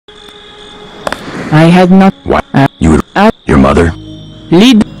I had not. What? You would. Your mother?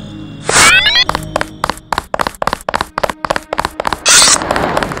 Lead.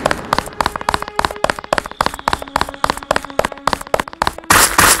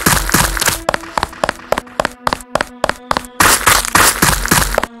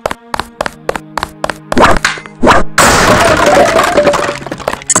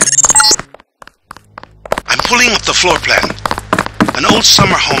 Pulling up the floor plan. An old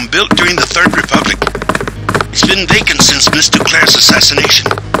summer home built during the Third Republic. It's been vacant since Miss Duclair's assassination.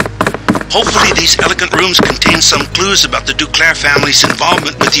 Hopefully these elegant rooms contain some clues about the Duclair family's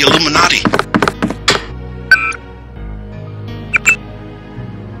involvement with the Illuminati.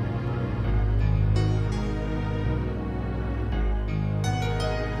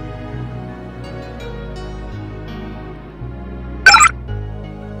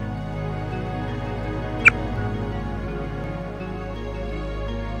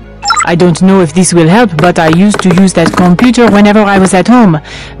 I don't know if this will help, but I used to use that computer whenever I was at home.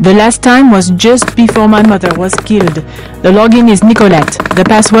 The last time was just before my mother was killed. The login is Nicolette. The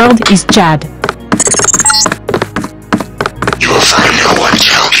password is Chad. You will find no one to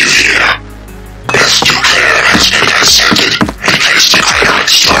help you here. Miss Duclair has been ascended and placed in cloud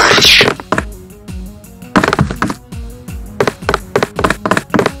storage.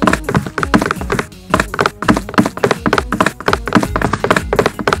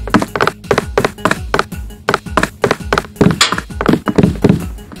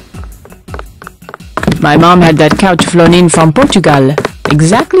 My mom had that couch flown in from Portugal.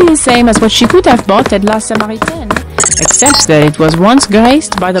 Exactly the same as what she could have bought at La Samaritaine, except that it was once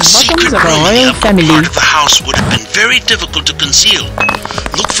graced by the bottoms of a royal family. Part of the house would have been very difficult to conceal.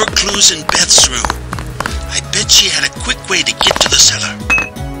 Look for clues in Beth's room. I bet she had a quick way to get to the cellar.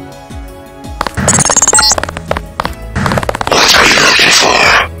 What are you looking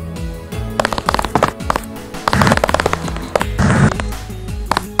for?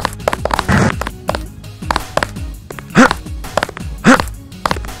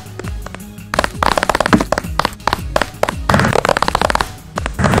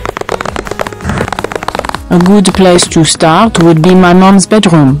 A good place to start would be my mom's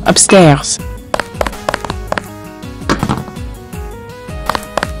bedroom, upstairs.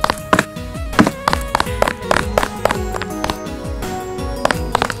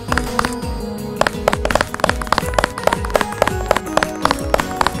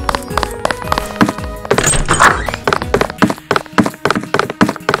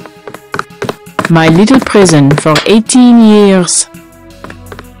 My little prison for 18 years.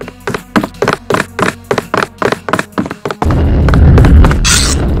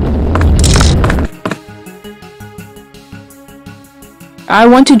 I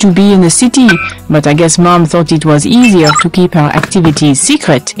wanted to be in the city, but I guess Mom thought it was easier to keep her activities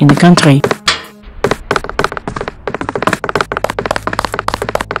secret in the country.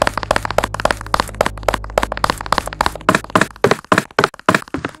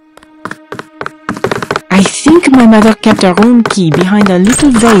 I think my mother kept her room key behind a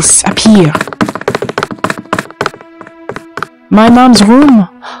little vase up here. My mom's room.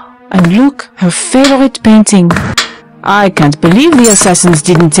 And look, her favorite painting. I can't believe the assassins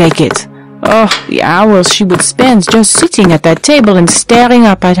didn't take it. Oh, the hours she would spend just sitting at that table and staring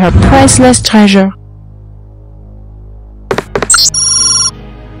up at her priceless treasure.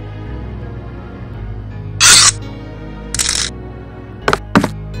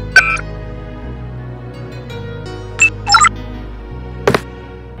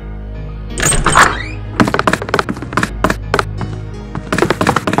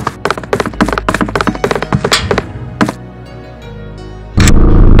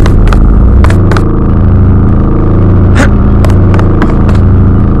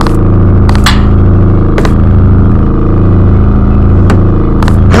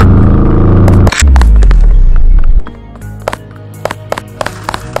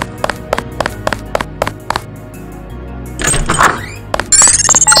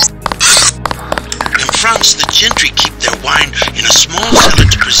 The gentry keep their wine in a small cellar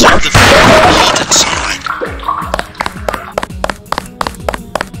to preserve the flavor of heat and sunlight.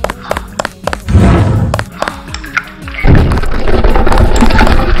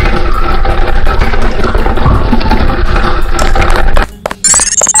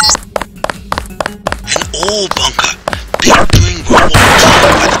 An old bunker, built during World War II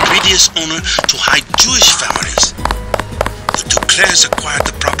by the previous owner to hide Jewish families. The Duclairs acquired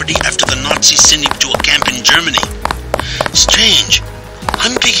the property after the Nazis sent him to a camp in Germany. Strange.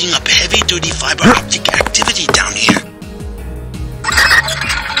 I'm picking up heavy-duty fiber optic activity down here.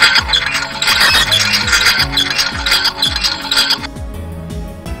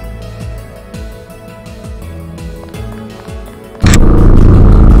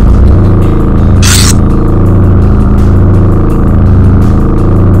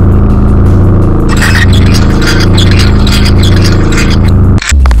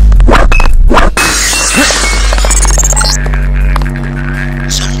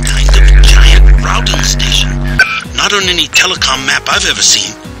 telecom map I've ever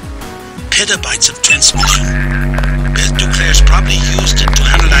seen. Petabytes of transmission. Beth Duclair's probably used it to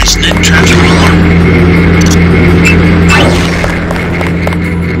analyze net traffic.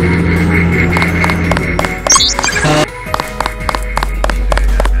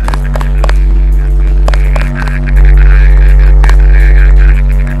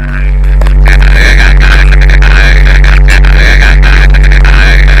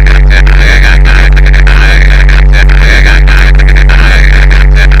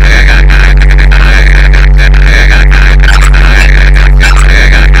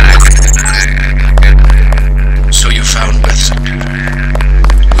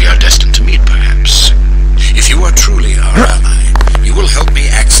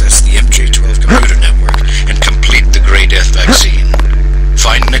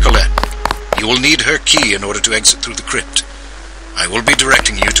 Key in order to exit through the crypt. I will be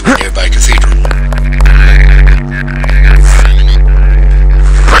directing you to a nearby cathedral.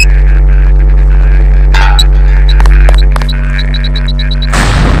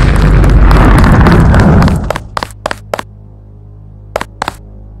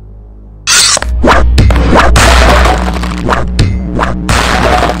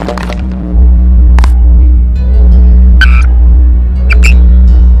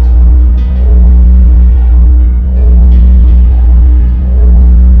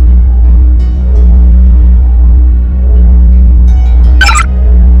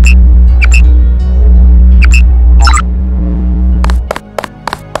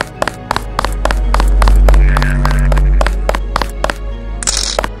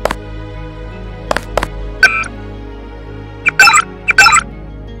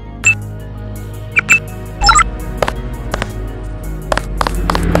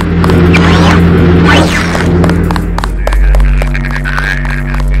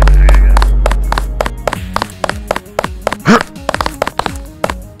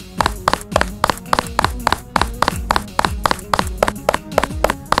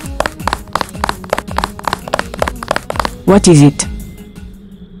 What is it?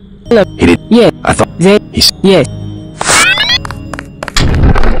 Hello. He did. Yes. I thought he's. Yes.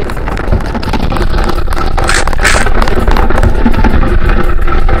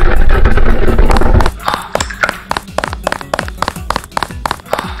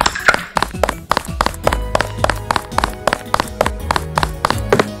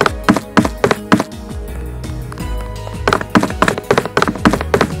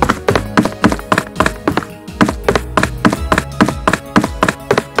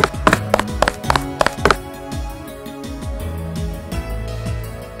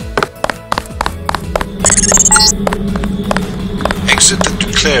 Exit the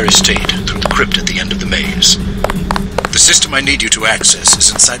Duclair estate through the crypt at the end of the maze. The system I need you to access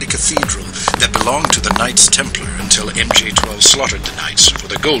is inside a cathedral that belonged to the Knights Templar until MJ-12 slaughtered the Knights for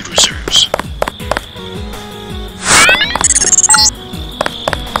their gold reserves.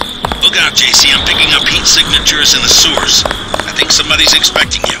 Look out, JC. I'm picking up heat signatures in the sewers. I think somebody's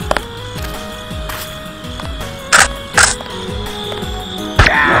expecting you.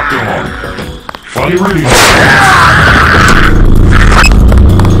 Locked on. Fully ready.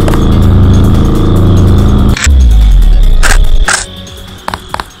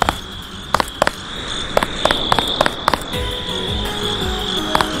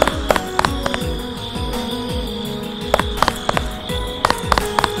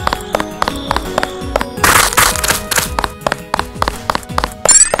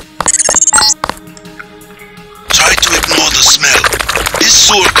 Try to ignore the smell. This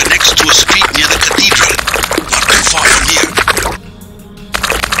sewer connects to a street near the cathedral, not too far from here.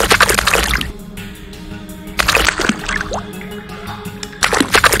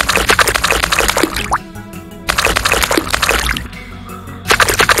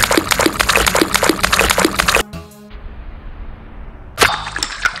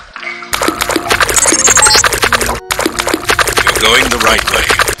 You're going the right way.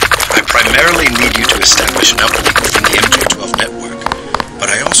 I primarily need you to establish an uplink within the MJ-12 network, but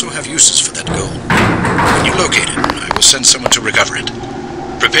I also have uses for that goal. When you locate it, I will send someone to recover it.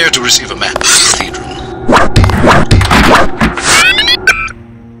 Prepare to receive a map of the cathedral.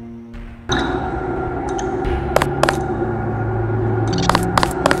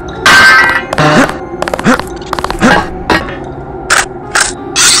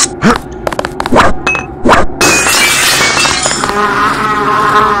 Huh?